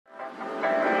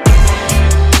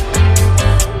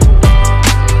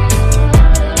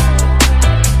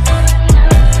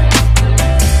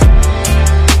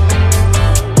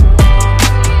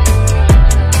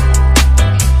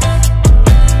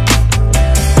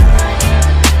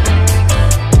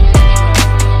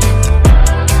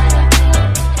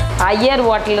Iyer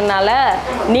ஹோட்டல்னால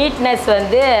neatness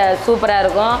வந்து சூப்பராக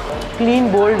இருக்கும். க்ளீன்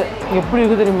போல்டு எப்படி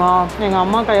இருக்குது தெரியுமா? எங்கள்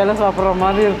அம்மா கையால் சாப்பிட்ற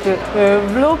மாதிரி இருக்குது.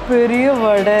 எவ்வளோ பெரிய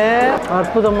வடை,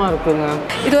 அற்புதமாக இருக்குங்க.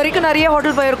 இது வரைக்கும் நிறைய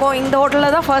ஹோட்டல் போயிருக்கோம், இந்த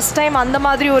ஹோட்டலில் தான் ஃபர்ஸ்ட் டைம் அந்த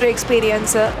மாதிரி ஒரு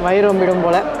எக்ஸ்பீரியன்ஸு. வயிறோம்பிடும்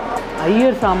போல்.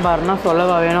 ஐயர் சாம்பார்னா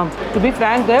சொல்லவா வேணும். டு பி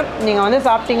ஃப்ராங்க், நீங்கள் வந்து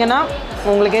சாப்பிட்டீங்கன்னா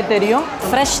உங்களுக்கே தெரியும்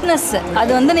ஃப்ரெஷ்னஸ்.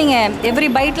 அது வந்து நீங்கள் எவ்ரி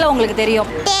பைட்டில் உங்களுக்கு தெரியும்.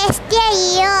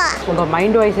 உங்கள்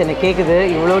மைண்ட் வாய்ஸ் என்ன கேட்குது.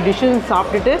 இவ்வளோ டிஷ்ஷஸ்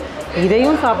சாப்பிட்டுட்டு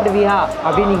இதையும் சாப்பிடுவியா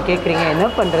அப்படின்னு நீங்கள் கேட்குறீங்க. என்ன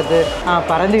பண்ணுறது?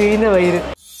 பறந்து விழுந்த வயிறு.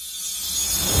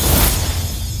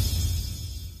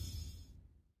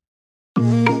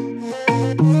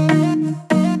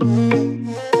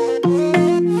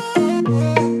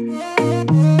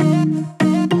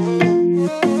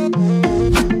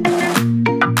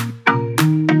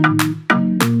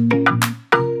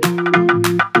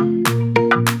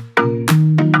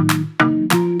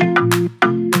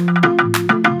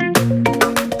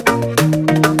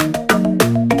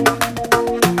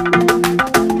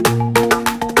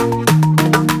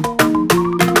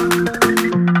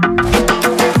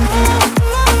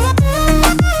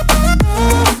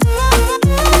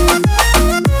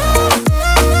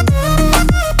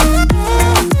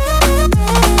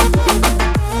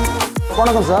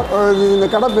 வணக்கம் சார். இந்த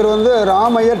கடை பேர் வந்து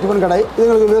இyer டிஃபன் கடை. இது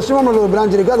எங்களுக்கு வெஸ்ட் மாம்பலத்தில் ஒரு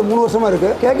பிரான்ச் இருக்குது. அது 3 வருஷமாக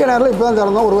இருக்குது. கேகே நகரில் இப்போ தான்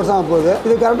திறந்தோம், 1 வருஷம் போகுது.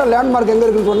 இது கரெக்டாக லேண்ட்மார்க் எங்கே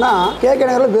இருக்குன்னு சொன்னால் கேகே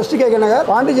நகரில் பெஸ்ட் கேகே நகர்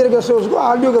பாண்டிச்சேரி கெஸ்ட் ஹவுஸுக்கும்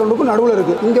ஆர்டிஓ கிரவுண்டுக்கும் நடுவில்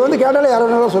இருக்குது. இங்கே வந்து கேட்டாலே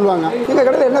யாரும் சொல்லுவாங்க. எங்கள்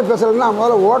கடையில் என்ன பேசுறதுன்னா,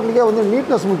 முதல்ல ஹோட்டலுக்கே வந்து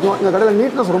நீட்னஸ் முக்கியம். எங்கள் கடையில்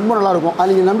நீட்னஸ் ரொம்ப நல்லாயிருக்கும். அது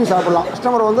நீங்கள் நம்பி சாப்பிடலாம்.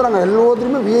 கஸ்டமரை வந்து நாங்கள்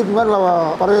எல்லாத்துலேயுமே விஐபி மாதிரி நல்லா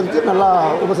வரவேற்று நல்லா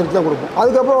உபசரித்து தான் கொடுப்போம்.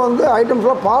 அதுக்கப்புறம் வந்து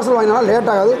ஐட்டம்ஸ்லாம் பார்சல் வாங்கினாலும்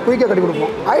லேட் ஆகாது, குயிக்காக கட்டி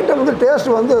கொடுப்போம். ஐட்டம் வந்து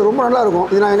டேஸ்ட் வந்து ரொம்ப நல்லாயிருக்கும்.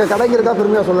 இது நான் எங்கள் கடைக்கு இருக்கா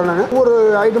பெருமையாக சொல்கிறேன். நான் ஒரு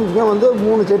ஐட்டம்ஸுமே வந்து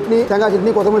 3 சட்னி, தேங்காய்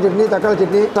சட்னி, கொத்தமல்லி சட்னி, தக்காளி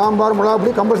சட்னி, சாம்பார்,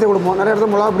 மிளகாப்பொடி கம்பல்சரி கொடுப்போம். நிறைய இடத்துல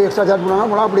மிளகாப்பொடி எக்ஸ்ட்ரா சார்ஜ் பண்ணுவாங்க.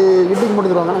 மிளகாப்பொடி இட்லிக்கு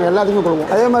மட்டும் தருவாங்க. நாங்கள் எல்லாத்துக்குமே கொடுப்போம்.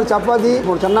 அதே மாதிரி சப்பாத்தி,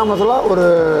 ஒரு சன்னா மசாலா, ஒரு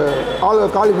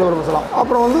காலிஃப்ளவர் மசாலா,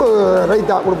 அப்புறம் வந்து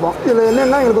ரைத்தா கொடுப்போம். இதில்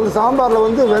என்னென்னா எங்களுக்கு வந்து சாம்பாரில்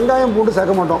வந்து வெங்காயம் பூண்டு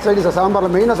சேர்க்க மாட்டோம். சைடிஷாக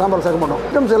சாம்பாரில் மெயினாக சாம்பார் சேர்க்க மாட்டோம்.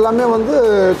 ஐட்டம்ஸ் எல்லாமே வந்து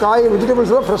காய்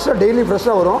வெஜிடபிள்ஸ்லாம் ஃப்ரெஷ்ஷாக டெய்லி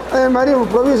ஃப்ரெஷ்ஷாக வரும். அதே மாதிரி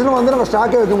ப்ரொவிஷனும் வந்து நம்ம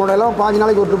ஸ்டாக்கே வைக்க மாட்டோம். எல்லாம் 5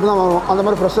 நாளைக்கு ஒரு ட்ரிப் தான் வரும். அந்த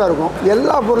மாதிரி ஃப்ரெஷ்ஷாக இருக்கும்.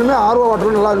 எல்லா பொருளுமே ஆர்வ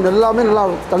வாட்டரும் நல்லா இருக்கும். எல்லாமே நல்லா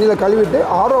தண்ணியில் கழுவிட்டு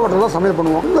ஆர்வ வாட்டர் தான் சமையல்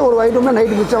பண்ணுவோம். இந்த ஒரு ஐட்டமே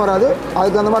நைட்டு மிச்சம் வராது.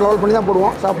 அதுக்கு அந்த மாதிரி லெவல் பண்ணி தான்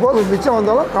போடுவோம். சப்போஸ் மிச்சம்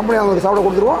வந்தாலும் கம்பெனி அவங்களுக்கு சாப்பிட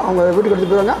கொடுத்துருவோம். அவங்க வீட்டுக்கு எடுத்து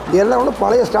போயிடுவாங்க. எல்லாம் வந்து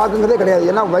பழைய ஸ்டாக்குங்கிறதே கிடையாது.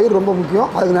 ஏன்னா வயிறு ரொம்ப முக்கியம்.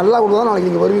 அதுக்கு நல்லா கொடுத்தா நாளைக்கு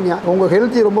நீங்கள் வருவீங்க. உங்கள்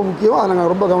ஹெல்த்தி ரொம்ப முக்கியம். அதை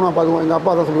நாங்கள் ரொம்ப கவனமாக பார்க்குவோம். எங்கள்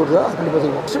அப்பா தான் சொல்லி கொடுத்தா கண்டிப்பாக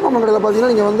செய்வோம். சிம்மம் கடையில்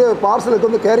பார்த்தீங்கன்னா நீங்கள் வந்து பார்சலுக்கு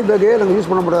வந்து கேரி பேக்கே நாங்கள் யூஸ்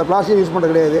பண்ண முடியாது. பிளாஸ்டிக் யூஸ்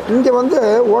பண்ணுறது கிடையாது. இங்கே வந்து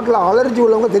ஹோட்டலில் அலர்ஜி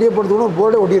உள்ளவங்க தெரியப்படுத்தணும் ஒரு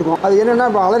போர்டே ஒட்டியிருக்கோம். அது என்னென்னா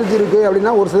இப்போ அலர்ஜி இருக்குது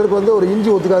அப்படின்னா ஒரு சிலருக்கு வந்து ஒரு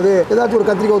இஞ்சி ஒத்துக்காது, ஏதாச்சும் ஒரு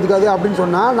கத்திரிக்காய் ஒத்துக்காது அப்படின்னு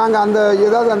சொன்னால் நாங்கள் அந்த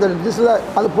ஏதாவது அந்த டிஷ்ஷில்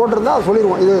அது போட்டிருந்தால் அதை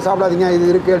சொல்லிடுவோம். இது சாப்பிடாதீங்க, இது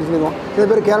இருக்குது அப்படின்னு சொல்லிடுவோம். சில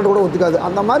பேர் கேரட் கூட ஒத்துக்காது.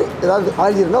 அந்த மாதிரி ஏதாவது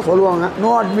அலர்ஜி இருந்தால் சொல்லுவாங்க. நோ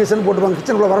அட்மிஷன் போட்டுருப்பாங்க.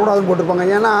 கிச்சனுக்குள்ள வரக்கூடாதுன்னு போட்டிருப்பாங்க.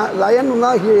 ஏன்னா லயன்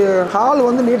தான் ஹால்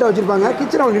வந்து நீட்டாக வச்சுருப்பாங்க,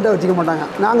 கிச்சனை நீட்டாக வச்சுக்க மாட்டாங்க.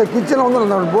 நாங்கள் கிச்சனை வந்து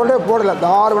அந்த போர்டே போடலை.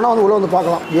 தார் வேணால் வந்து உள்ளே வந்து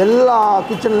பார்க்கலாம். எல்லா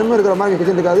கிச்சன்லையுமே இருக்கிற மாதிரி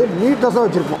கிச்சன் இருக்காது. நீட்டாக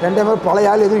வச்சுருப்போம். ரெண்டே மாதிரி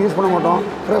பழைய ஆள் எதுவும் யூஸ் பண்ண மாட்டோம்.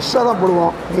 ஃப்ரெஷ்ஷாக தான்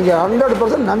போடுவோம். நீங்கள்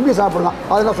 100% நம்பி சாப்பிடலாம்.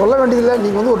 அதை நான் சொல்ல வேண்டியதில்லை.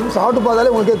 நீங்கள் வந்து ஒரு சாப்பிட்டு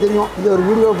பார்த்தாலே உங்களுக்கே தெரியும். இது ஒரு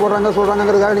வீடியோ போடுறாங்க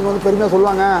சொல்கிறாங்கிறதுக்காக நீங்கள் வந்து பெருமையாக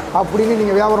சொல்லுவாங்க அப்படின்னு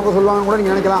நீங்கள் வியாபாரம் சொல்லுவாங்க கூட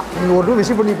நீங்கள் நினைக்கலாம். நீங்கள் ஒரு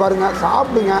விசிட் பண்ணி பாருங்கள்,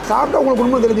 சாப்பிடுங்க. சாப்பிட்டா உங்களுக்கு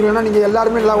குடும்பம் தெரிஞ்சுக்கணும். நீங்கள்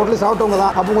எல்லாருமே எல்லா ஹோட்டலையும் சாப்பிட்டவங்க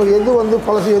தான். அப்போ உங்களுக்கு எது வந்து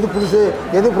பழசு, எது புதுசு,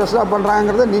 எது ஃப்ரெஷ்ஷாக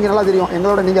பண்ணுறாங்கிறது நீங்கள் நல்லா தெரியும்.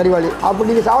 எங்களோட நீங்கள் அறிவாளி. அப்போ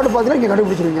நீங்கள் சாப்பிட்டு பார்த்தீங்கன்னா நீங்கள்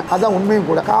கண்டுபிடிச்சிருவீங்க. அதான் உண்மையும்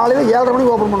கூட. காலையில் 7:30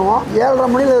 மணிக்கு ஓப்பன் பண்ணுவோம். 7:30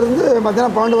 மணிலேருந்து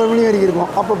மத்தியானம் 12 மணி வரைக்கும் இருக்கும்.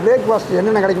 அப்போ பிரேக்ஃபாஸ்ட்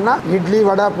என்னென்ன கிடைக்கும்னா இட்லி,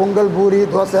 வடை, பொங்கல், பூரி,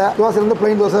 தோசைலேருந்து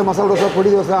பிளைன் தோசை, மசாலா தோசை, பொடி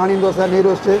தோசை, ஆனியன் தோசை, நெய்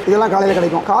ரோஸ்ட்டு இதெல்லாம் காலையில்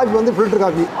கிடைக்கும். காஃபி வந்து ஃபில்டர்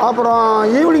காஃபி. அப்புறம்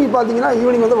ஈவினிங் பார்த்தீங்கன்னா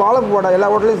ஈவினிங் வந்து வாழைப்பூ வடை. எல்லா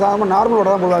ஹோட்டலையும் சாதாரண நார்மல்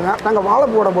வடை தான் போடுவாங்க. நாங்கள்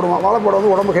வாழைப்பூ வடை போடுவோம். வாழைப்பூ வடை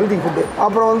வந்து உடம்பு ஹெல்த்தி ஃபுட்டு.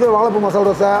 அப்புறம் வந்து வாழைப்பூ மசாலா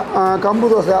தோசை, கம்பு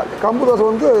தோசை. கம்பு தோசை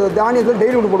வந்து தானியத்தில்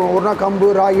டெய்லி ஒன்று போடுவோம். ஒரு நாள் கம்பு,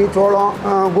 ராகி, சோளம்,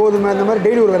 கோதுமை இந்த மாதிரி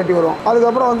டெய்லி ஒரு வெரைட்டி வரும்.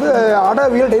 அதுக்கப்புறம் வந்து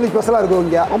அடவியல் டெய்லி ஸ்பெஷலாக இருக்கும்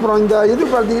இங்கே. அப்புறம் இந்த இது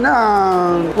பார்த்தீங்கன்னா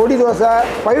பொடி தோசை,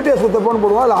 5 டேஸ் ஊத்தப்போன்னு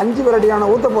போடுவோம். அதில் 5 வெரைட்டியான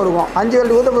ஊத்தப்பம் இருக்கும். 5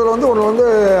 வெரைட்டி ஊத்தப்பத்தில் வந்து ஒன்று வந்து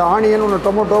ஆனியன், ஒன்று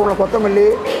டொமேட்டோ, ஒன்று கொத்தமல்லி,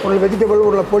 ஒன்று வெஜிடபிள்,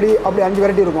 ஒன்று பொடி, அப்படி 5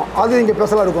 வெரைட்டி இருக்கும். அது இங்கே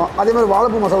ஸ்பெஷலாக இருக்கும். அதே மாதிரி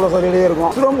வாழைப்பூ மசாலா தோசை ரெடியாக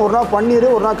இருக்கும். சிலம் ஒரு நாள் பன்னீர்,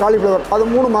 ஒரு நாள் காலிஃப்ளவர், அது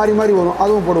 3 மாறி மாறி வரும்.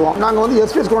 அதுவும் போடுவோம். நாங்கள் வந்து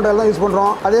எஸ்பிஎஸ் கொண்டாயில் தான் யூஸ்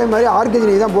பண்ணுறோம். அதே மாதிரி ஆர்கேஜி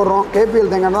நெய் தான் போடுறோம்.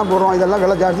 கேபிஎல் தேங்காய் தான் போடுறோம். இதெல்லாம்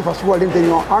விலை ஜாஸ்தி, ஃபஸ்ட் குவாலிட்டின்னு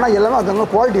தெரியும். ஆனால் எல்லாமே அது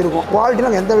குவாலிட்டி இருக்கும். குவாலிட்டி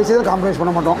நாங்கள் எந்த விஷயத்தையும் காம்ப்ரமைஸ்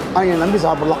பண்ண மாட்டோம். அவங்க நம்பி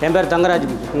சாப்பிடலாம். என் பேர் தங்கராஜ்.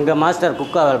 இங்கே மாஸ்டர்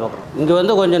குக்காக வேலை பார்க்குறோம். இங்கே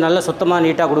வந்து கொஞ்சம் நல்லா சுத்தமாக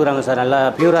நீட்டாக கொடுக்குறாங்க சார். நல்லா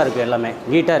பியூராக இருக்குது. எல்லாமே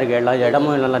நீட்டாக இருக்குது. எல்லா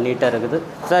இடமும் நல்லா நீட்டாக இருக்குது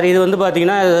சார். இது வந்து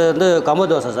பார்த்தீங்கன்னா இது வந்து கம்பு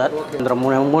தோசை சார். வந்துடும்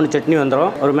 3 சட்னி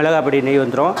வந்துடும், ஒரு மிளகாப்பொடி நெய்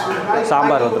வந்துடும்,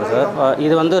 சாம்பார் வந்துடும் சார்.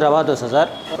 இது வந்து ரவா தோசை சார்.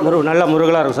 நல்ல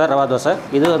முருகலாக இருக்கும் சார் ரவா தோசை.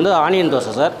 இது வந்து ஆனியன்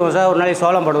தோசை சார். சார் ஒரு நாளைக்கு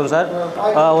சோளம் போடுவோம் சார்.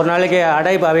 ஒரு நாளைக்கு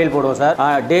அடை அவியல் போடுவோம் சார்.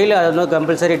 டெய்லி அது வந்து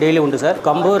கம்பல்சரி டெய்லி உண்டு சார்.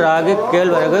 கம்பு, ராகி,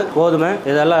 கேழ்வரகு, கோதுமை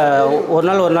இதெல்லாம் ஒரு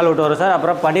நாள் விட்டு வரும் சார்.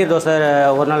 அப்புறம் பன்னீர் தோசை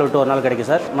ஒரு நாள் விட்டு ஒரு நாள் கிடைக்கும்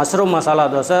சார். மஷ்ரூம் மசாலா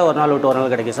தோசை ஒரு நாள் விட்டு ஒரு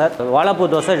நாள் கிடைக்கும் சார். வாழைப்பூ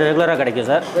தோசை ரெகுலராக கிடைக்கும்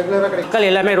சார். மக்கள்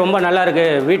எல்லாமே ரொம்ப நல்லா இருக்கு,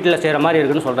 வீட்டில் செய்கிற மாதிரி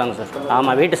இருக்குன்னு சொல்கிறாங்க சார்.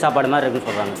 ஆமாம், வீட்டு சாப்பாடு மாதிரி இருக்குன்னு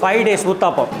சொல்கிறாங்க. 5 days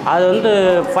ஊத்தாப்பம், அது வந்து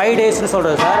 5 daysன்னு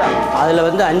சொல்கிறது சார். அதில்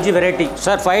வந்து 5 வெரைட்டி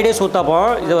சார். 5 days ஊத்தாப்பம்,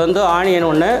 இது வந்து ஆனியன்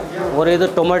ஒன்று, ஒரு இது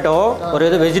டொமேட்டோ, ஒரு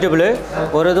இது வெஜிடபிள்,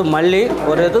 ஒரு இது மல்லி,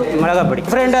 ஒரு இது மிளகாய் பொடி.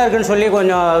 டிஃப்ரெண்ட்டாக இருக்குன்னு சொல்லி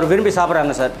கொஞ்சம் விரும்பி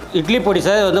சாப்பிட்றாங்க சார். இட்லி பொடி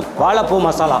சார், இது வந்து வாழைப்பூ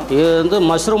மசாலா, இது வந்து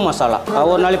மஷ்ரூம் மசாலா.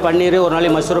 ஒரு நாள் பன்னீர், ஒரு நாள்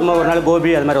மஷ்ரூம், ஒரு நாள்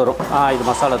கோபி, அது மாதிரி வரும். இது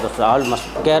masala dosa, all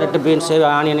masala, carrot, beans,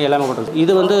 onion எல்லாமே போட்டுருக்கு.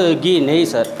 இது வந்து கீ நெய்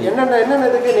சார்.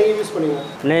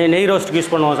 நெய் ரோஸ்ட்டுக்கு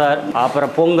யூஸ் பண்ணுவோம் சார்.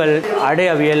 அப்புறம் பொங்கல், அடை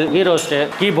அவியல், கீ ரோஸ்ட்டு,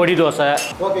 கீ பொடி தோசை.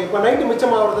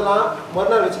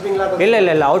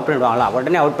 இல்லை அவுட் பண்ணிடுவாங்களா,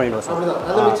 உடனே அவுட் பண்ணிடுவோம் சார்.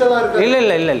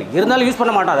 இல்லை இருந்தாலும் யூஸ்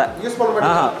பண்ண மாட்டோம், அதை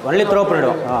ஒன்லி த்ரோ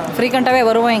பண்ணிடுவோம். ஃப்ரீக்வெண்ட்டாகவே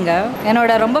வருவோம் இங்கே. என்னோட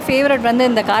ரொம்ப ஃபேவரட் வந்து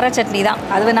இந்த கார சட்னி தான்.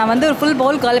 அது நான் வந்து ஒரு ஃபுல்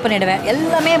பவுல் காலி பண்ணிவிடுவேன்.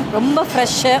 எல்லாமே ரொம்ப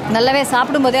ஃப்ரெஷ்ஷு, நல்லாவே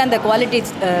சாப்பிடும்போதே அந்த குவாலிட்டி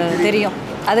தெரியும்.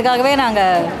 அதுக்காகவே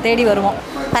நாங்கள் தேடி வருவோம்.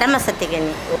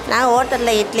 பரமசக்திகனி. நாங்கள்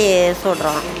ஹோட்டலில் இட்லி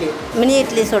சுடுறோம், மினி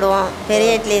இட்லி சுடுவோம்,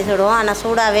 பெரிய இட்லி சுடுவோம். ஆனால்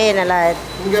சூடாகவே நல்லா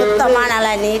சுத்தமாக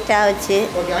நல்லா நீட்டாக வச்சு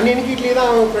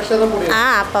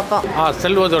அப்பப்போ.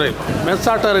 செல்வதுரை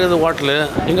மெஸ்ஸாட்டம் இருக்குது ஹோட்டலு.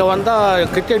 இங்கே வந்தால்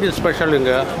கிச்சடி ஸ்பெஷல்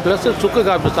இங்கே. ப்ளஸ் சுக்கு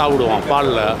காப்பி சாப்பிடுவோம்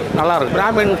பாலில், நல்லாயிருக்கும்.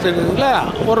 பிராமின்ஸ் இருக்குங்கள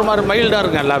ஒரு மாதிரி மைல்டாக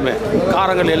இருக்கும், எல்லாமே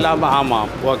காரங்கள் இல்லாமல்.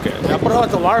 ஆமாம், ஓகே.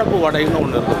 அப்புறம் வாழைப்பூ வடைன்னு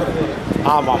ஒன்று இருக்குது.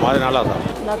 ஆமாம், அது நல்லா இருக்கும்.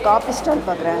 நான் காஃபி ஸ்டால்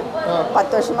பார்க்குறேன்,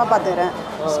 10 வருஷமாக பார்த்துக்கிறேன்.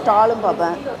 ஸ்டாலும்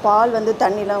பார்ப்பேன். பால் வந்து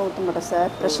தண்ணிலாம் ஊற்ற மாட்டோம் சார்,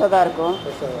 ஃப்ரெஷ்ஷாக தான் இருக்கும்.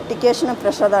 டிகேஷனும்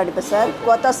ஃப்ரெஷ்ஷாக தான் அடிப்பேன் சார்.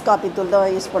 கோத்தாஸ் காப்பி தூள் தான்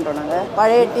யூஸ் பண்ணுறோம் நாங்கள்.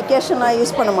 பழைய டிகேஷன்லாம்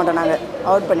யூஸ் பண்ண மாட்டோம், நாங்கள்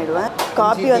அவுட் பண்ணிவிடுவேன்.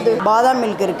 காப்பி வந்து பாதாம்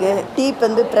மில்க் இருக்குது. டீ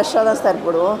வந்து ஃப்ரெஷ்ஷாக தான் சார்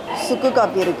போடுவோம். சுக்கு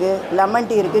காப்பி இருக்குது, லெமன்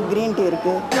டீ இருக்குது, க்ரீன் டீ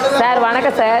இருக்குது. சார்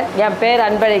வணக்கம் சார், என் பேர்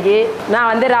அன்பழகி. நான்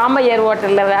வந்து ராமையர்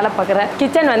ஹோட்டலில் வேலை பார்க்குறேன்.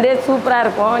 கிச்சன் வந்து சூப்பராக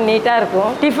இருக்கும், நீட்டாக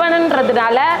இருக்கும்.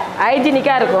 டிஃபனுன்றதுனால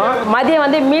ஹைஜீனிக்காக இருக்கும். மதியம்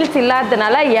வந்து மீல்ஸ்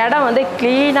இல்லாததுனால இடம் வந்து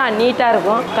க்ளீனாக நீட்டாக இருக்கும்.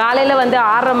 காலையில் வந்து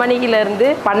 6:30 மணிக்கிலேருந்து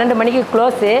 12 மணிக்கு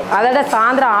க்ளோஸு. அதோட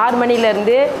சாயந்தரம் 6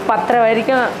 மணிலேருந்து 10:30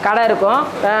 வரைக்கும் கடை இருக்கும்.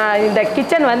 இந்த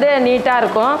கிச்சன் வந்து நீட்டாக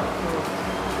இருக்கும்.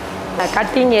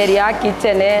 Cutting area,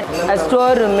 kitchen,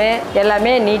 store room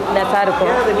எல்லாமே நீட்னஸாக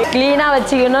இருக்கும். க்ளீனாக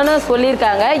வச்சுக்கணும்னு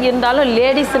சொல்லியிருக்காங்க. இருந்தாலும்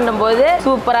லேடிஸ்ன்னும் போது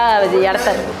சூப்பராக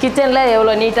இடத்த கிச்சனில்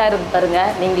எவ்வளோ நீட்டாக இருக்கு பாருங்க,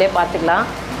 நீங்களே பார்த்துக்கலாம்.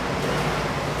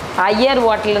 ஐயர்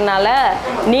ஹோட்டலுனால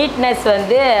நீட்னஸ்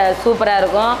வந்து சூப்பராக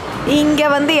இருக்கும். இங்கே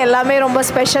வந்து எல்லாமே ரொம்ப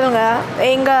ஸ்பெஷலுங்க.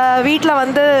 எங்கள் வீட்டில்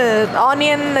வந்து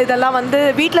ஆனியன் இதெல்லாம் வந்து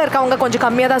வீட்டில் இருக்கவங்க கொஞ்சம்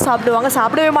கம்மியாக தான் சாப்பிடுவாங்க,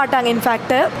 சாப்பிடவே மாட்டாங்க.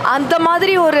 இன்ஃபேக்ட்டு அந்த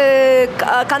மாதிரி ஒரு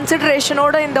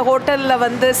கன்சிடரேஷனோடு இந்த ஹோட்டலில்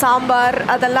வந்து சாம்பார்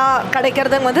அதெல்லாம்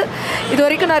கிடைக்கிறதுங்க வந்து இது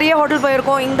வரைக்கும் நிறைய ஹோட்டல்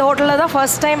போயிருக்கோம். இந்த ஹோட்டலில் தான்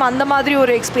ஃபர்ஸ்ட் டைம் அந்த மாதிரி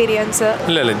ஒரு எக்ஸ்பீரியன்ஸு.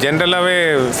 இல்லை ஜென்ரலாகவே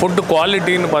ஃபுட்டு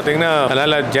குவாலிட்டின்னு பார்த்தீங்கன்னா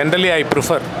அதனால் generally I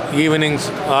prefer evenings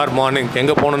R morning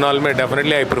எங்கே போகணுன்னாலுமே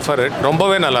டெஃபினெட்லி ஐ ப்ரிஃபர் இட்.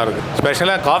 ரொம்பவே நல்லாயிருக்கும்.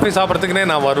 ஸ்பெஷலாக காஃபி சாப்பிட்றதுக்குனே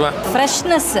நான் வருவேன்.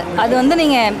 ஃப்ரெஷ்னஸ் அது வந்து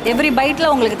நீங்கள் எவ்ரி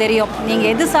பைட்டில் உங்களுக்கு தெரியும். நீங்கள்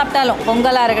எது சாப்பிட்டாலும்,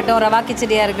 பொங்கலாக இருக்கட்டும், ரவா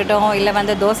கிச்சடியாக இருக்கட்டும், இல்லை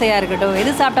வந்து தோசையாக இருக்கட்டும்,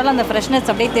 எது சாப்பிட்டாலும் அந்த ஃப்ரெஷ்னஸ்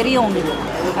அப்படியே தெரியும் உங்களுக்கு.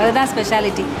 அதுதான்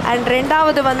ஸ்பெஷாலிட்டி. அண்ட்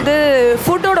ரெண்டாவது வந்து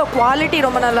ஃபுட்டோட குவாலிட்டி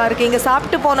ரொம்ப நல்லா இருக்குது. இங்கே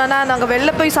சாப்பிட்டு போனோன்னா நாங்கள்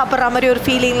வெளில போய் சாப்பிட்ற மாதிரி ஒரு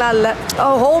ஃபீலிங்லாம் இல்லை,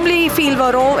 ஹோம்லி ஃபீல்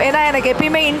வரும். ஏன்னா எனக்கு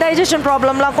எப்பயுமே இன்டைஜஷன்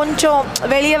ப்ராப்ளம்லாம் கொஞ்சம்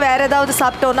வெளியே வேறு ஏதாவது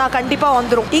சாப்பிட்டோன்னா கண்டிப்பாக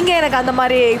வந்துடும். இங்கே எனக்கு அந்த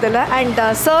மாதிரி இதில். And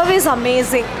service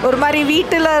amazing. ஒரு மாதிரி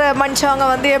வீட்டில் மனுஷங்க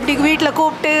வந்து எப்படி வீட்டில்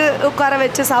கூப்பிட்டு உட்கார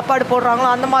வச்சு சாப்பாடு போடுறாங்களோ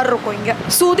அந்த மாதிரி இருக்கும். இங்கே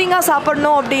சூதிங்காக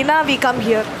சாப்பிடணும் அப்படின்னா வி கம்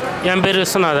ஹியர். என் பேர்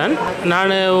விஸ்வநாதன்.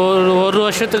 நான் ஒரு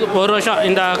வருஷம்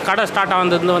இந்த கடை ஸ்டார்ட்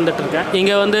ஆனதுலேருந்து வந்துட்டு இருக்கேன்.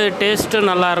 இங்கே வந்து டேஸ்ட்டு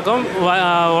நல்லாயிருக்கும்,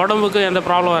 உடம்புக்கு எந்த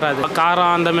ப்ராப்ளம் வராது.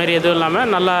 காரம் அந்த மாதிரி எதுவும்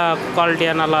இல்லாமல் நல்லா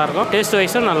குவாலிட்டியாக நல்லாயிருக்கும், டேஸ்ட்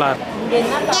வைஸும் நல்லாயிருக்கும்.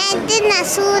 நான்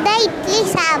சூடா இட்லி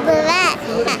சாப்பிடுவேன்,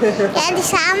 எனக்கு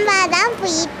சாம்பார் தான்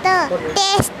பிடிக்கும்,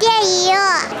 டேஸ்டியா.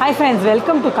 Hi friends,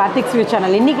 welcome to Karthik's view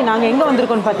channel. இன்றைக்கி நாங்கள் எங்கே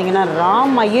வந்திருக்கோம்னு பார்த்தீங்கன்னா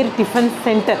year tiffin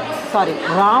centre,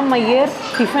 year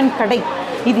tiffin கடை.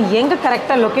 இது எங்கே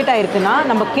கரெக்டாக லொக்கேட் ஆகிருக்குன்னா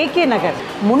நம்ம கேகே நகர்,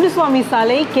 முன்னுசுவாமி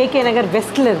சாலை, கேகே நகர்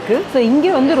வெஸ்ட்டில் இருக்குது. ஸோ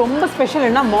இங்கே வந்து ரொம்ப ஸ்பெஷல்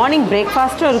என்ன, மார்னிங்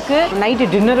பிரேக்ஃபாஸ்ட்டும் இருக்குது, நைட்டு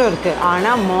டின்னரும் இருக்குது.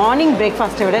 ஆனால் மார்னிங்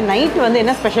பிரேக்ஃபாஸ்ட்டை விட நைட்டு வந்து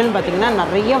என்ன ஸ்பெஷல்னு பார்த்தீங்கன்னா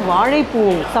நிறைய வாழைப்பூ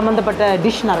சம்மந்தப்பட்ட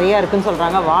டிஷ் நிறையா இருக்குதுன்னு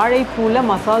சொல்கிறாங்க. வாழைப்பூவில்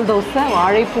மசால் தோசை,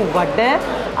 வாழைப்பூ வடை,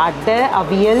 அடை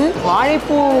அவியல்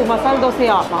வாழைப்பூ மசால்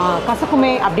தோசையா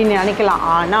கசக்குமே அப்படின்னு நினைக்கலாம்,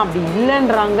 ஆனால் அப்படி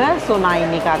இல்லைன்றாங்க. ஸோ நான்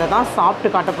இன்னைக்கு அதை தான்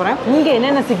சாப்பிட்டு காட்ட போகிறேன். இங்கே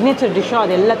என்னென்ன சிக்னேச்சர் டிஷ்ஷோ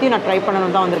அது எல்லாத்தையும் நான் ட்ரை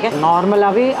பண்ணணும் தான் வந்திருக்கேன்.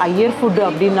 நார்மலாகவே ஐயர் ஃபுட்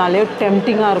அப்படின்னாலே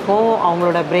டெம்டிங்காக இருக்கும்.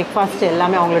 அவங்களோட பிரேக்ஃபாஸ்ட்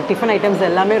எல்லாமே, அவங்களோட டிஃபன் ஐட்டம்ஸ்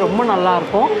எல்லாமே ரொம்ப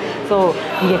நல்லாயிருக்கும். ஸோ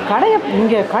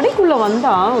இங்கே கடைக்குள்ளே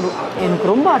வந்தால் எனக்கு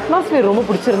ரொம்ப அட்மாஸ்பியர் ரொம்ப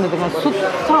பிடிச்சிருந்ததுங்க.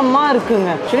 சுத்தமாக இருக்குங்க.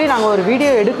 ஆக்சுவலி நாங்கள் ஒரு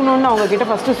வீடியோ எடுக்கணும்னு அவங்கக்கிட்ட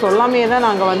ஃபஸ்ட்டு சொல்லாமே தான்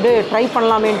நாங்கள் வந்து ட்ரை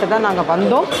பண்ணலாமேன்ட்டு தான் நாங்கள்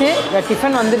வந்தோம். சரி,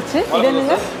 டிஃபன் வந்துருச்சு. இது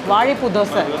என்னங்க? வாழைப்பூ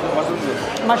தோசை,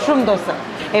 மஷ்ரூம் தோசை.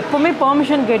 எப்போவுமே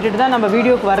பெர்மிஷன் கேட்டுட்டு தான் நம்ம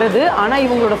வீடியோக்கு வர்றது. ஆனால்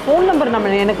இவங்களோட ஃபோன் நம்பர்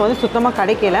எனக்கு வந்து சுத்தமாக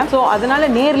கிடைக்கல. ஸோ அதனால்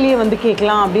நேர்லேயே வந்து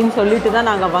கேட்கலாம் அப்படின்னு சொல்லிட்டு தான்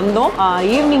நாங்கள் வந்தோம்.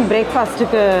 ஈவினிங்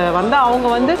பிரேக்ஃபாஸ்ட்டுக்கு வந்து அவங்க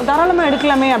வந்து தாராளமாக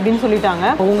எடுக்கலாமே அப்படின்னு சொல்லிட்டாங்க.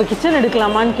 உங்கள் கிச்சன்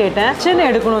எடுக்கலாமான்னு கேட்டேன். கிச்சன்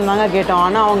எடுக்கணும் தாங்க கேட்டோம்.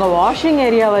 ஆனால் அவங்க வாஷிங்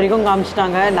ஏரியா வரைக்கும்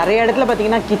காமிச்சிட்டாங்க. நிறைய இடத்துல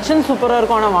பார்த்தீங்கன்னா கிச்சன் சூப்பராக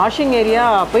இருக்கும், ஆனால் வாஷிங் ஏரியா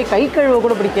போய் கை கழுவ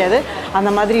கூட பிடிக்காது. அந்த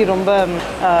மாதிரி ரொம்ப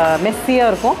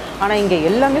மெஸ்ஸியாக இருக்கும். ஆனால் இங்கே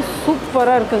எல்லாமே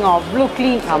சூப்பராக இருக்குங்க. அவ்வளோ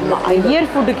க்ளீன்.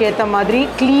 ஐயர் ஃபுட்டுக்கு ஏற்ற மாதிரி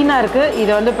க்ளீனாக இருக்குது.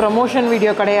 இது வந்து ப்ரமோஷன்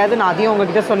வீடியோ கிடையாது, நான் அதையும்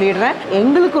உங்ககிட்ட சொல்லிடுறேன்.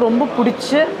 எங்களுக்கு ரொம்ப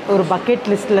பிடிச்ச ஒரு பக்கெட்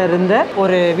லிஸ்ட்டில் இருந்த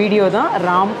ஒரு வீடியோ தான்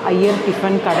ராம் ஐயர்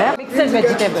டிஃபன் கடை. Mixed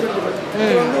vegetable.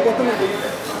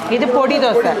 இது பொடி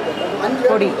தோசை,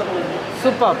 பொடி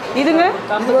சூப்பர். இதுங்க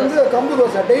இது வந்து கம்பு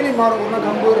தோசை. டெய்லி மாறும்.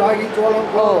 கம்பு, ராகி, சோளம்,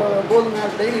 கோதுமை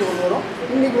டெய்லி ஒன்று வரும்.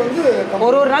 இன்னைக்கு வந்து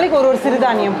ஒரு நாளைக்கு ஒரு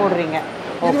சிறுதானியம் போடுறீங்க.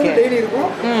 ஓகே, டெய்லி இருக்கும்.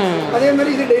 அதே மாதிரி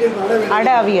இது டெய்லி இருக்கும்.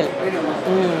 அடை அவியல்.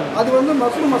 அது வந்து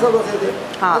மஷ்ரூம் மசாலா தோசை. இது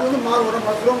அது வந்து மாறு வரும்.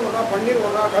 மஷ்ரூம் வரும், பன்னீர்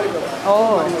வரும், காலிஃப்ளவர். ஓ,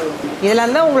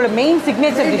 இதெல்லாம் தான் உங்களோட மெயின்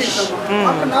சிக்னேச்சர் டிஷ்.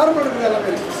 நார்மல் இருக்குது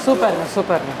எல்லாமே. சூப்பருங்க,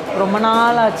 சூப்பருங்க. ரொம்ப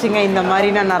நாள் ஆச்சுங்க இந்த மாதிரி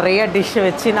நான் நிறைய டிஷ்ஷை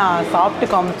வச்சு நான் சாப்பிட்டு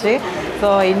காமிச்சு. ஸோ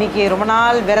இன்றைக்கி ரொம்ப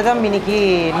நாள் விரதம் இன்னைக்கு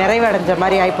நிறைவடைஞ்ச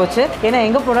மாதிரி ஆகிப்போச்சு. ஏன்னா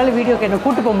எங்கே போனாலும் வீடியோக்கு என்ன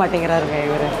கூட்டு போக மாட்டேங்கிறாருங்க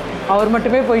இவர். அவர்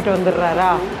மட்டுமே போயிட்டு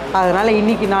வந்துடுறாரா. அதனால்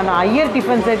இன்றைக்கி நான் ஐயர்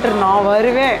டிஃபன் சென்டர் நான்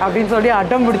வருவேன் அப்படின்னு சொல்லி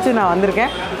அடம் பிடிச்சி நான்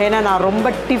வந்திருக்கேன். ஏன்னா நான் ரொம்ப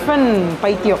டிஃபன்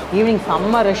பைத்தியம். ஈவினிங்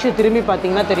செம்ம ரஷ்ஷு. திரும்பி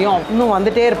பார்த்தீங்கன்னா தெரியும், இன்னும்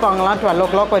வந்துகிட்டே இருப்பாங்களாம். 12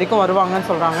 o'clock வரைக்கும் வருவாங்கன்னு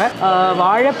சொல்கிறாங்க.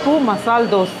 வாழைப்பூ மசால்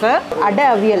தோசை, அடை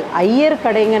அவியல். ஐயர்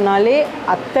கடைங்கனாலே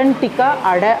அத்தன்டிக்காக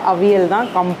அடை அவியல் தான்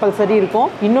கம்பல்சரி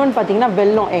இருக்கும். இன்னொன்று பார்த்தீங்கன்னா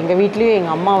வெல்லம். எங்கள் வீட்லேயும்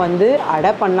எங்கள் அம்மா வந்து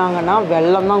அடை பண்ணாங்கன்னா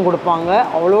வெல்லம் தான் கொடுப்பாங்க.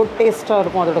 அவ்வளோ டேஸ்ட்டாக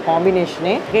இருக்கும் அதோட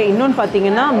காம்பினேஷனே. இன்னொன்று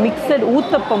பார்த்தீங்கன்னா மிக்சட்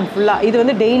ஊத்தப்பம் ஃபுல்லாக. இது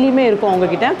வந்து டெய்லியுமே இருக்கும்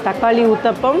அவங்கக்கிட்ட. தக்காளி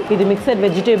ஊத்தப்பம், இது மிக்சட்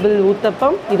வெஜிடபிள்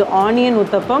ஊத்தப்பம், இது ஆனியன்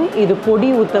ஊத்தப்பம், இது பொடி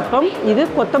ஊத்தப்பம், இது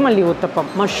கொத்தமல்லி ஊத்தப்பம்,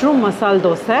 மஷ்ரூம் மசால்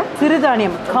தோசை,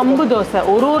 சிறுதானியம் கம்பு தோசை.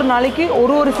 ஒரு நாளைக்கு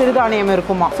ஒரு சிறுதானியம்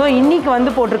இருக்குமா. ஸோ இன்னைக்கு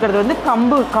வந்து போட்டிருக்கிறது வந்து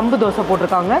கம்பு தோசை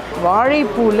போட்டிருக்காங்க.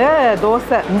 வாழைப்பூவில்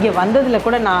தோசை. இங்கே வந்ததில்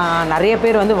கூட நான் நிறைய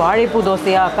பேர் வந்து வாழைப்பூ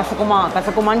தோசையா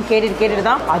கசக்குமான்னு கேட்டுட்டு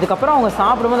தான். அதுக்கப்புறம் அவங்க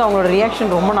சாப்பிடும்போது அவங்களோட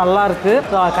ரியாக்ஷன் ரொம்ப நல்லா இருக்கு.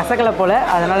 கசக்கலை போல்.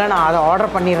 அதனால நான் அதை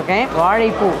ஆர்டர் பண்ணியிருக்கேன்.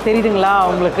 வாழைப்பூ தெரியுதுங்களா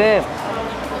உங்களுக்கு?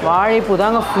 வாழைப்பூ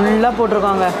தாங்க ஃபுல்லாக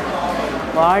போட்டிருக்காங்க.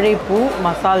 வாழைப்பூ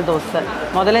மசால் தோசை.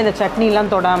 முதல்ல இந்த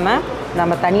சட்னிலாம் தொடாமல்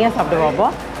நம்ம தனியாக சாப்பிட்டு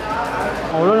பார்ப்போம்.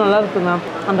 அவ்வளோ நல்லா இருக்குங்க.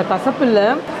 அந்த கசப்பில்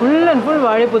ஃபுல் அண்ட் ஃபுல்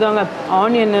வாழைப்பூ தாங்க.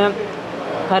 ஆனியனு,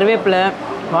 கருவேப்பிலை,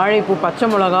 வாழைப்பூ, பச்சை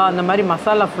மிளகா, அந்த மாதிரி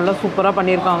மசாலா ஃபுல்லாக சூப்பராக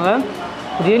பண்ணியிருக்காங்க.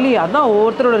 ரியலி அதான்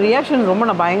ஒவ்வொருத்தரோட ரியாக்ஷன்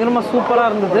ரொம்ப பயங்கரமாக சூப்பராக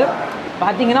இருந்தது.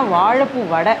 பார்த்திங்கன்னா வாழைப்பூ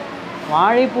வடை.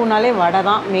 வாழைப்பூனாலே வடை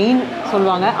தான் மெயின்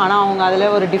சொல்லுவாங்க. ஆனால் அவங்க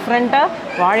அதில் ஒரு டிஃப்ரெண்ட்டாக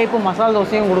வாழைப்பூ மசால்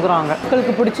தோசையும் கொடுக்குறாங்க.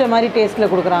 மக்களுக்கு பிடிச்ச மாதிரி டேஸ்ட்டில்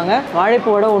கொடுக்குறாங்க. வாழைப்பூ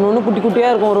வடை ஒன்று குட்டி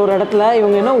குட்டியாக இருக்கும் ஒரு இடத்துல.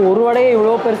 இவங்க என்ன ஒரு வடையே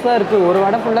இவ்வளோ பெருசாக இருக்குது. ஒரு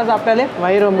வடை ஃபுல்லாக சாப்பிட்டாலே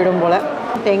வயிறு ரொம்பிடும் போல்.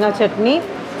 தேங்காய் சட்னி.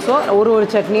 ஸோ ஒரு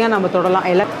சட்னியாக நம்ம தொடலாம்.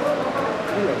 எல்லாம்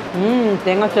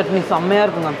தேங்காய் சட்னி செம்மையாக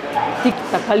இருக்குங்க. திக்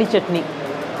தக்காளி சட்னி,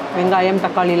 வெங்காயம்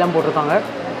தக்காளிலாம் போட்டிருக்காங்க.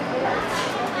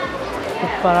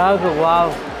 சூப்பராக இருக்குது. வா,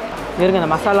 இருங்க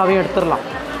இந்த மசாலாவையும் எடுத்துடலாம்.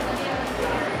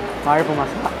 வாழைப்பூ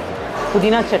மசாலா,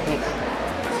 புதினா சட்னி.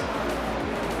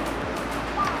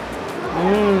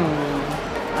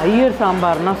 ஐயர்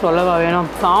சாம்பார்னா சொல்லவா வேணும்.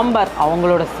 சாம்பார்,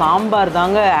 அவங்களோட சாம்பார்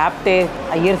தாங்க ஆப்டே.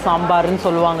 ஐயர் சாம்பார்னு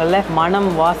சொல்லுவாங்கல்ல. மனம்,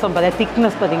 வாசம் பார்த்தா,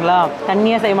 திக்னஸ் பார்த்தீங்களா?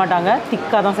 தண்ணியாக செய்ய மாட்டாங்க,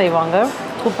 திக்காக தான் செய்வாங்க.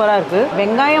 சூப்பராக இருக்குது.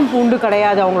 வெங்காயம் பூண்டு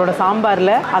கிடையாது அவங்களோட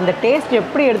சாம்பாரில். அந்த டேஸ்ட்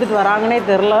எப்படி எடுத்துகிட்டு வராங்கன்னே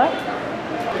தெரில.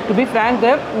 டு பி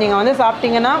ஃப்ராங்க்கு, நீங்கள் வந்து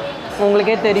சாப்பிட்டீங்கன்னா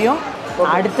உங்களுக்கே தெரியும்.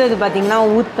 அடுத்தது பார்த்திங்கன்னா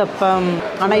ஊத்தப்பம்.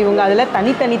 ஆனால் இவங்க அதில்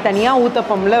தனியாக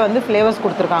ஊத்தப்பமில் வந்து ஃப்ளேவர்ஸ்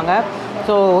கொடுத்துருக்காங்க.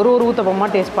 ஸோ ஒரு ஊத்தப்பமாக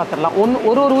டேஸ்ட் பார்த்துடலாம்.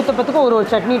 ஒரு ஊத்தப்பத்துக்கும் ஒரு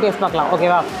சட்னி டேஸ்ட் பார்க்கலாம்.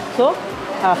 ஓகேவா? So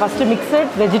first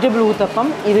mixed vegetable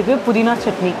uttapam. இதுக்கு புதினா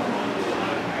சட்னி.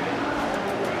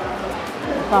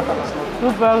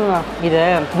 சூப்பராக. இதை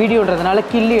வீடியோன்றதுனால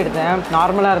கிள்ளி எடுத்தேன்.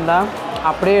 நார்மலாக இருந்தால்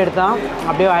அப்படியே எடுத்தால்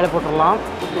அப்படியே வாயில போட்டுடலாம்.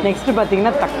 நெக்ஸ்ட்டு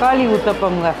பார்த்திங்கன்னா தக்காளி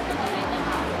ஊத்தப்பம்ங்க.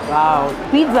 வா,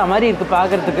 பீட்சா மாதிரி இருக்குது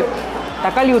பார்க்குறதுக்கு.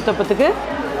 தக்காளி ஊத்தப்பத்துக்கு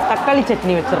தக்காளி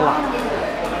சட்னி வச்சிடலாம்.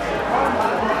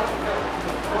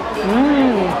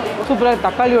 சூப்பராக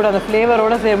தக்காளியோட அந்த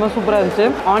ஃப்ளேவரோட சேரும்போது சூப்பராக இருந்துச்சு.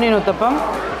 ஆனியன் ஊத்தப்பம்,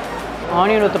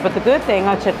 ஆனியன் ஊத்தப்பத்துக்கு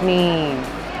தேங்காய் சட்னி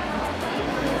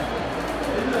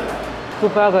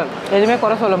சூப்பராக. எதுவுமே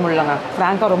குறை சொல்ல முடியலங்க.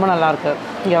 ஃப்ராங்காக ரொம்ப நல்லாயிருக்கு.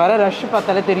 இங்கே வர ரஷ்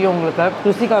பார்த்தாலே தெரியும் உங்களுக்கு.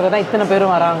 ருசிக்காக தான் இத்தனை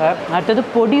பேரும் வராங்க. அடுத்தது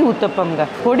பொடி ஊத்தப்பம்ங்க.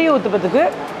 பொடி ஊத்தப்பத்துக்கு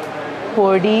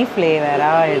பொடி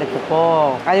ஃப்ளேவராக எடுத்துப்போம்.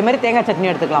 அதே மாதிரி தேங்காய் சட்னி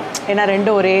எடுத்துக்கலாம். ஏன்னா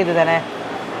ரெண்டும் ஒரே இது தானே.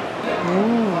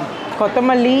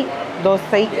 கொத்தமல்லி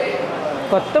தோசை.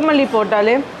 கொத்தமல்லி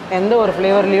போட்டாலே எந்த ஒரு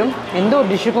ஃப்ளேவர்லேயும் எந்த ஒரு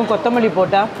டிஷ்ஷுக்கும் கொத்தமல்லி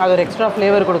போட்டால் அது ஒரு எக்ஸ்ட்ரா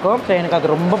ஃப்ளேவர் கொடுக்கும். ஸோ எனக்கு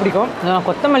அது ரொம்ப பிடிக்கும். நான்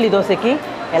கொத்தமல்லி தோசைக்கு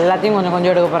எல்லாத்தையும் கொஞ்சம்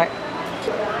கொஞ்சம் எடுக்க போகிறேன்.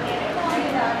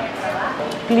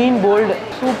 க்ளீன் போல்டு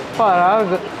சூப்பராக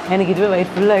இருக்குது. எனக்கு இதுவே வயிறு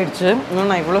ஃபுல்லாகிடுச்சு.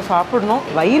 இன்னும் நான் இவ்வளோ சாப்பிடணும்.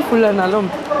 வயிறு ஃபுல்லானாலும்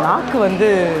நாக்கு வந்து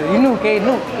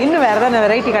இன்னும் வேறு ஏதாவது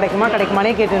வெரைட்டி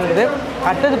கிடைக்குமானே கேட்டுருந்தது.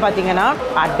 அடுத்தது பார்த்தீங்கன்னா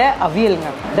அடை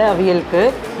அவியலுங்க. அடை அவியலுக்கு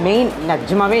மெயின்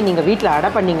நிஜமாவே நீங்கள் வீட்டில்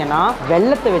அடை பண்ணிங்கன்னா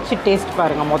வெல்லத்தை வச்சு டேஸ்ட்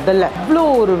பாருங்கள். முதல்ல இவ்வளோ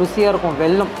ஒரு ருசியாக இருக்கும்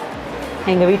வெல்லம்.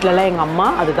 எங்கள் வீட்டிலலாம் எங்கள் அம்மா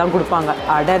அதுதான் கொடுப்பாங்க.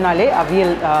 அடைனாலே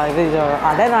அவியல்,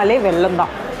 அடைனாலே வெல்லம்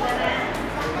தான்.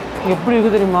 எப்படி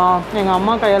இருக்குது தெரியுமா? எங்கள்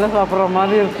அம்மா கையால் சாப்பிட்ற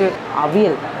மாதிரி இருக்குது.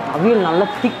 அவியல் நல்லா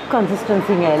திக்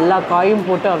கன்சிஸ்டன்சிங்க. எல்லா காயும்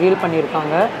போட்டு அவியல்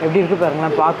பண்ணியிருக்காங்க. எப்படி இருக்குது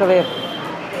பாருங்களேன். பார்க்கவே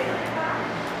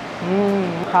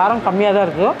காரம் கம்மியாக தான்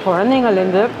இருக்குது.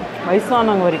 குழந்தைங்கள்லேருந்து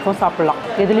வயசானவங்க வரைக்கும் சாப்பிட்லாம்.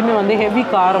 எதுலேயுமே வந்து ஹெவி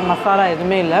காரம் மசாலா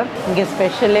எதுவுமே இல்லை. இங்கே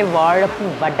ஸ்பெஷலே வாழைப்பூ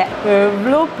வடை.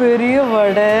 எவ்வளோ பெரிய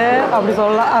வடை அப்படி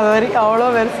சொல்லலாம். அது வரைக்கும் அவ்வளோ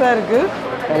பெருசாக இருக்குது.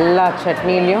 எல்லா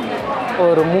சட்னிலையும்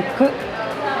ஒரு முக்கு.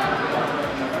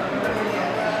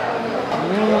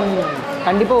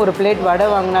 கண்டிப்பாக ஒரு பிளேட் வடை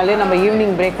வாங்கினாலே நம்ம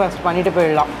ஈவினிங் பிரேக்ஃபாஸ்ட் பண்ணிட்டு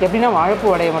போயிடலாம். எப்படின்னா வாழைப்பூ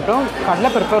வடையை மட்டும்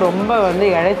கடலைப்பருப்பை ரொம்ப வந்து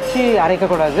இழைச்சி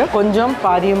அரைக்கக்கூடாது. கொஞ்சம்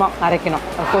பாதியமாக அரைக்கணும்.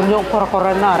 கொஞ்சம்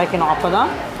குறைன்னு அரைக்கணும். அப்போ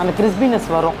தான் அந்த கிறிஸ்பினஸ்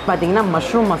வரும். பார்த்திங்கன்னா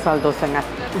மஷ்ரூம் மசால் தோசைங்க.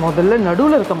 முதல்ல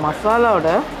நடுவில் இருக்க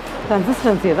மசாலாவோட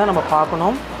கன்சிஸ்டன்சியை தான் நம்ம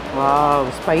பார்க்கணும்.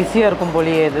 ஸ்பைஸியாக இருக்கும்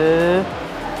போலியே. இது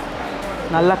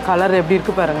நல்லா கலர் எப்படி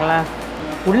இருக்குது பாருங்களேன்.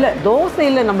 உள்ள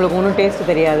தோசையில் நம்மளுக்கு ஒன்றும் டேஸ்ட்டு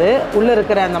தெரியாது. உள்ளே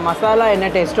இருக்கிற அந்த மசாலா என்ன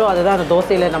டேஸ்ட்டோ அதுதான் அந்த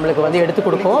தோசையில் நம்மளுக்கு வந்து எடுத்து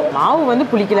கொடுக்கும். மாவு வந்து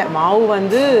புளிக்கலை. மாவு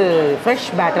வந்து ஃப்ரெஷ்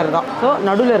பேட்டர் தான். ஸோ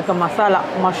நடுவில் இருக்க மசாலா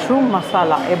மஷ்ரூம்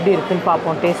மசாலா எப்படி இருக்குதுன்னு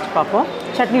பார்ப்போம். டேஸ்ட் பார்ப்போம்.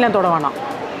 சட்னிலாம் தொட வேணாம்.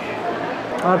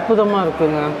 அற்புதமாக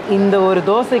இருக்குங்க. இந்த ஒரு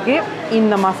தோசைக்கு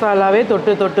இந்த மசாலாவே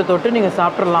தொட்டு நீங்கள்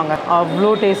சாப்பிட்றலாங்க.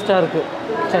 அவ்வளோ டேஸ்ட்டாக இருக்குது.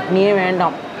 சட்னியே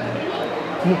வேண்டாம்.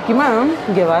 முக்கியமாக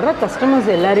இங்கே வர கஸ்டமர்ஸ்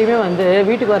எல்லாரையுமே வந்து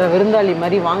வீட்டுக்கு வர விருந்தாளி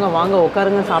மாதிரி வாங்க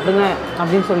உட்காருங்க சாப்பிடுங்க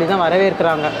அப்படின்னு சொல்லி தான்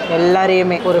வரவேற்கிறாங்க.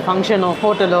 எல்லாரையுமே ஒரு ஃபங்க்ஷனோ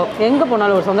ஹோட்டலோ எங்கே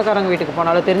போனாலும், ஒரு சொந்தக்காரங்க வீட்டுக்கு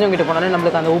போனாலும் தெரிஞ்சவங்க வீட்டுக்கு போனாலும்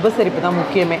நம்மளுக்கு அந்த உபசரிப்பு தான்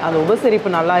முக்கியமே. அந்த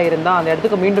உபசரிப்பு நல்லா இருந்தால் அந்த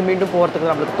இடத்துக்கு மீண்டும்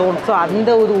போகிறதுக்கு நம்மளுக்கு தோணும். ஸோ அந்த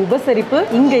ஒரு உபசரிப்பு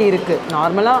இங்கே இருக்குது.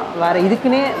 நார்மலாக வேறு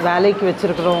இதுக்குன்னே வேலைக்கு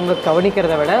வச்சுருக்கிறவங்க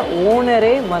கவனிக்கிறத விட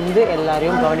ஓனரே வந்து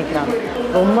எல்லாரையும் கவனிக்கிறாங்க.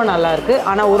 ரொம்ப நல்லாயிருக்கு.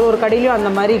 ஆனால் ஒரு கடையிலையும் அந்த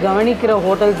மாதிரி கவனிக்கிற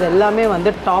ஹோட்டல்ஸ் எல்லாமே வந்து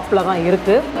டாப்பில் தான் இருக்குது.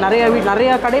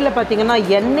 நிறையா கடையில் பார்த்தீங்கன்னா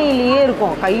எண்ணெயிலேயே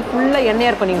இருக்கும். கை ஃபுல்லாக எண்ணெயாக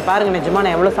இருக்கும். நீங்கள் பாருங்கள், நிஜமாக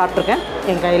நான் எவ்வளோ சாப்பிட்ருக்கேன்.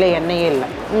 என் கையில் எண்ணெயே இல்லை.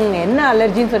 என்ன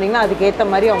அலர்ஜின்னு சொன்னீங்கன்னா அதுக்கேற்ற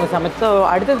மாதிரி அவங்க சமைச்சு.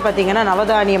 அடுத்தது பார்த்தீங்கன்னா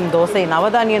நவதானியம்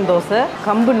தோசை.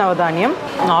 கம்பு நவதானியம்.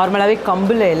 நார்மலாகவே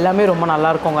கம்பில் எல்லாமே ரொம்ப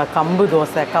நல்லாயிருக்குங்க. கம்பு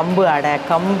தோசை, கம்பு அடை,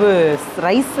 கம்பு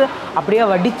ரைஸ் அப்படியே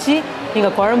வடித்து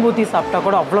நீங்கள் குழம்பு ஊற்றி சாப்பிட்டா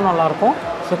கூட அவ்வளோ நல்லாயிருக்கும்.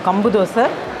 ஸோ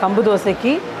கம்பு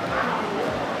தோசைக்கு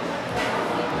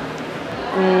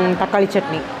தக்காளி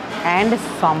சட்னி அண்ட்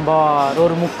சாம்பார்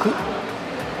ஒரு முக்கு.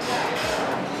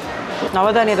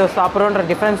 நவதானிய தோசை சாப்பிட்றோன்ற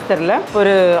டிஃப்ரென்ஸ் தெரில.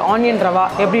 ஒரு ஆனியன் ரவா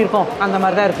எப்படி இருக்கும் அந்த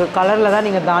மாதிரி தான் இருக்குது. கலரில் தான்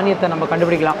நீங்கள் தானியத்தை நம்ம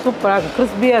கண்டுபிடிக்கலாம். சூப்பராக இருக்குது.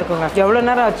 கிறிஸ்பியாக இருக்குங்க. எவ்வளோ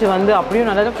நேரம் ஆச்சு வந்து அப்படியும்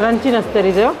நல்லா க்ரன்ச்சினஸ்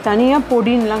தெரியுது. தனியாக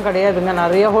பொடின்லாம் கிடையாதுங்க.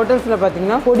 நிறைய ஹோட்டல்ஸில்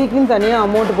பார்த்தீங்கன்னா பொடிக்குன்னு தனியாக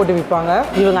அமௌண்ட் போட்டு விற்பாங்க.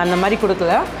 இவங்க அந்த மாதிரி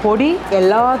கொடுக்கல. பொடி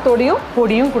எல்லாத்தோடையும்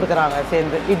பொடியும் கொடுக்குறாங்க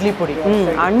சேர்ந்து. இட்லி பொடி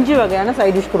 5 வகையான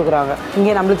சைட் டிஷ் கொடுக்குறாங்க.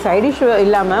 இங்கே நம்மளுக்கு சைட் டிஷ்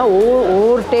இல்லாமல்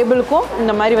ஒவ்வொரு டேபிளுக்கும்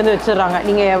இந்த மாதிரி வந்து வச்சிடுறாங்க.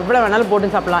 நீங்கள் எவ்வளோ வேணாலும்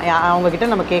போட்டு சாப்பிட்லாம்.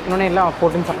 அவங்கக்கிட்ட நம்ம கேட்கணுன்னு எல்லாம்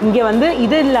போட்டு சாப்பிடலாம். இங்கே வந்து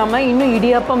இது இல்லாமல் இன்னும்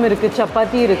இடியாப்பம் இருக்குது,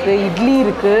 சப்பாத்தி இருக்குது, இட்லி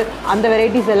இருக்குது, அந்த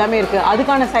வெரைட்டிஸ் எல்லாமே இருக்குது.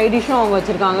 அதுக்கான சைட் டிஷ்ஷும் அவங்க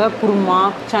வச்சுருக்காங்க. குருமா,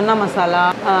 சன்னா மசாலா,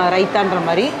 ரைத்தான்ற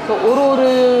மாதிரி. ஸோ ஒரு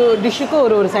டிஷ்ஷுக்கும்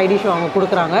ஒரு சைட் டிஷ்ஷும் அவங்க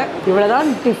கொடுக்குறாங்க. இவ்வளோதான்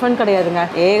டிஃபன் கிடையாதுங்க.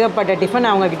 ஏகப்பட்ட டிஃபன்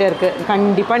அவங்கக்கிட்ட இருக்குது.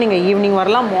 கண்டிப்பாக நீங்கள் ஈவினிங்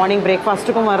வரலாம். மார்னிங்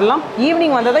பிரேக்ஃபாஸ்ட்டுக்கும் வரலாம்.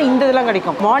 ஈவினிங் வந்தால் தான் இந்த இதெல்லாம்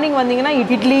கிடைக்கும். மார்னிங் வந்தீங்கன்னா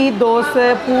இட்லி, தோசை,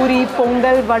 பூரி,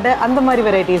 பொங்கல், வடை அந்த மாதிரி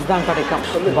வெரைட்டிஸ் தான் கிடைக்கும்.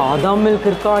 பாதாம் மில்க்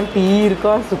இருக்கான், டீ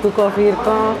இருக்கான், சுக்கு காஃபி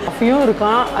இருக்கான், காஃபியும்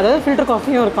இருக்கான். அதாவது ஃபில்டர்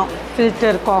காஃபியும் இருக்கும்.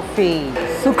 ஃபில்டர் காஃபி,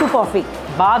 சுக்கு காஃபி,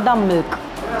 பாதாம் மில்க்,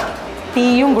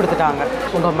 டீயும் கொடுத்துட்டாங்க.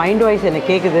 உங்கள் மைண்ட் வாய்ஸ் என்ன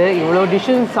கேட்குது? இவ்வளோ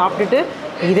டிஷ்ஷும் சாப்பிட்டுட்டு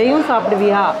இதையும்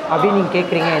சாப்பிடுவியா அப்படின்னு நீங்கள்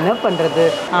கேட்குறீங்க. என்ன பண்ணுறது?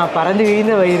 பறந்து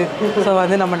விழுந்த வயிறு. ஸோ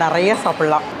வந்து நம்ம நிறைய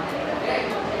சாப்பிட்லாம்.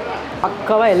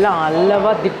 பக்காவாக எல்லாம்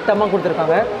அல்லவா திட்டமாக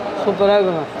கொடுத்துருக்காங்க. சூப்பராக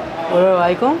இருக்குங்க. ஒரு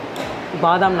வாய்க்கும்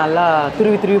பாதாம் நல்லா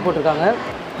துருவி போட்டிருக்காங்க.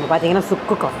 இப்போ பார்த்தீங்கன்னா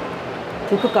சுக்கு காஃபி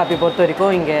சுக்கு காப்பி பொறுத்த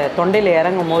வரைக்கும் இங்கே தொண்டையில்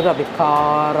இறங்கும் போது அப்படி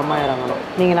காரமாக இறங்கணும்.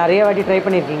 நீங்கள் நிறைய வாட்டி ட்ரை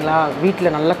பண்ணியிருக்கீங்களா?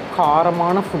 வீட்டில் நல்ல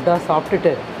காரமான ஃபுட்டாக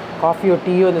சாப்பிட்டுட்டு காஃபியோ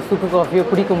டீயோ இந்த சுக்கு காஃபியோ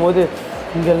குடிக்கும் போது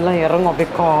இங்கெல்லாம் இறங்கும் அப்படியே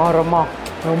காரமாக.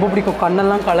 ரொம்ப பிடிக்கும்,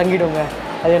 கண்ணெல்லாம் கலங்கிடுங்க.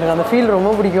 அது எனக்கு அந்த ஃபீல்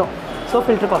ரொம்ப பிடிக்கும். ஸோ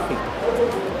ஃபில்டர்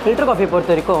காஃபியை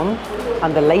பொறுத்த வரைக்கும்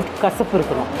அந்த லைட் கசப்பு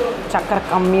இருக்கணும், சக்கரை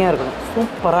கம்மியாக இருக்கணும்,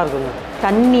 சூப்பராக இருக்குங்க.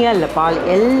 தண்ணியாக இல்லை, பால்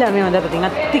எல்லாமே வந்து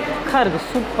பார்த்திங்கன்னா திக்காக இருக்குது,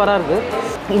 சூப்பராக இருக்குது.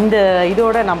 இந்த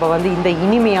இதோட நம்ம வந்து இந்த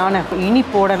இனிமையான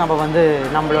இனிப்போடு நம்ம வந்து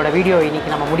நம்மளோட வீடியோ இன்றைக்கி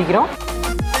நம்ம முடிக்கிறோம்.